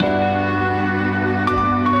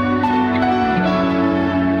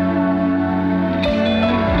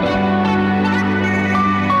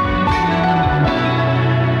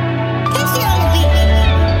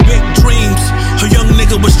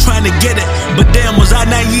But damn, was I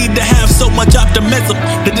naive to have so much optimism?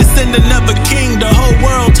 The descendant of a king, the whole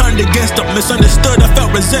world turned against him. Misunderstood, I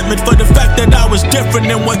felt resentment for the fact that I was different.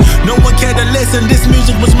 And when no one cared to listen, this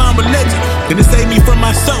music was my religion. And it saved me from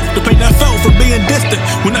myself, the pain I felt for being distant.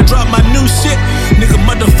 When I dropped my new shit, nigga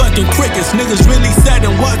motherfucking crickets. Niggas really sat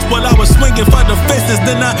and watched while I was swinging for the fences.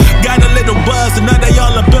 Then I got a little buzz and now they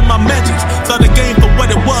all up in my mentions. Saw the game for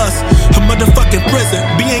what it was, a motherfucking prison.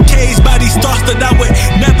 Being caged by these thoughts that I would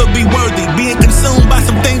never be worthy. Being consumed by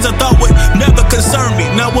some things I thought would never concern me.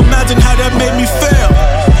 Now imagine how that made me feel.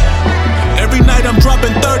 Every night I'm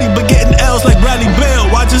dropping 30 but getting L's like Bradley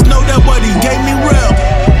Bell. I just know that what he gave me real.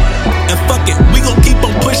 And fuck it, we gon' keep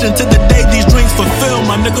on pushing till the day these dreams fulfill,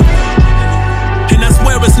 my nigga. And I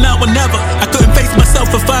swear it's now or never. I couldn't face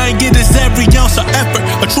myself if I ain't get this every ounce of effort.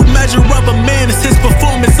 A true measure of a man is his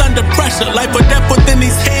performance under pressure. Life or death within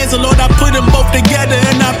these hands, and Lord, I put them both together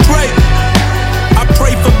and I pray. I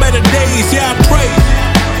pray for better days, yeah, I pray.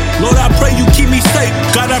 Lord, I pray you keep me safe.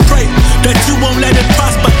 God, I pray that you won't let it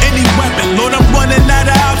prosper any weapon. Lord, I'm running out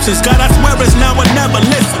of options. God, I swear it's now or never.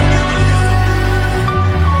 Listen.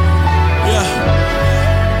 Yeah.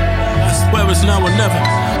 I swear it's now or never.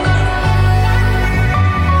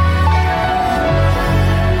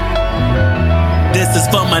 This is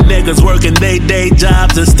for my niggas working they day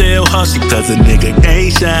jobs and still hustle. Cause a nigga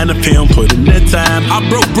ain't shine if he don't put in the time. I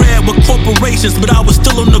broke bread with corporations, but I was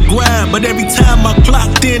still on the grind. But every time I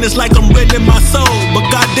clocked in, it's like I'm renting my soul. But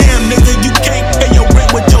goddamn, nigga, you can't pay your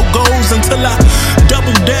rent with your goals until I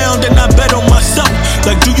double down, then I bet on myself.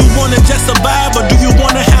 Like, do you wanna just survive or do you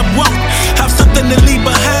wanna have wealth? Have something to leave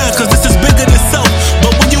behind, cause this is bigger than self.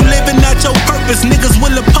 But when you living at your purpose, niggas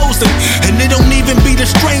will oppose it. And they don't even be the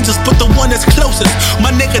strangers, but the one that's closest. My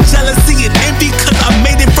nigga jealousy and envy, cause I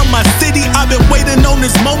made it from my city. I've been waiting on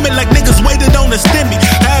this moment like niggas waited on a stimmy.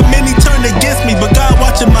 I had many turn against me, but God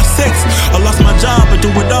watching my six. I lost my job, but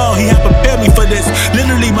through it all, he had prepared me for this.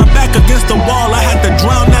 Literally my back against the wall, I had to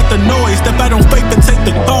drown out the noise. Step out on faith and take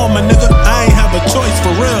the call, my nigga. I ain't have a choice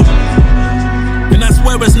for real. And I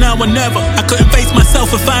swear it's now or never. I couldn't face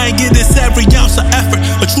myself if I ain't get this every ounce of effort.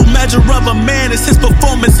 A true measure of a man is his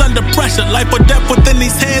performance under pressure. Life or death within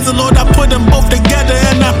these hands, and Lord, I put them both together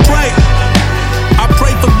and I pray. I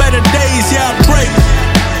pray for better days, yeah, I pray.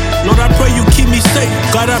 Lord, I pray you keep me safe.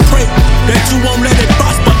 God, I pray that you won't let it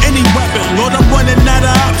prosper any weapon. Lord, I'm running out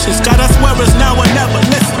of options. God, I swear it's now or never.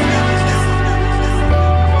 Listen.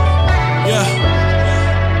 Yeah.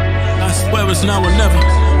 I swear it's now or never.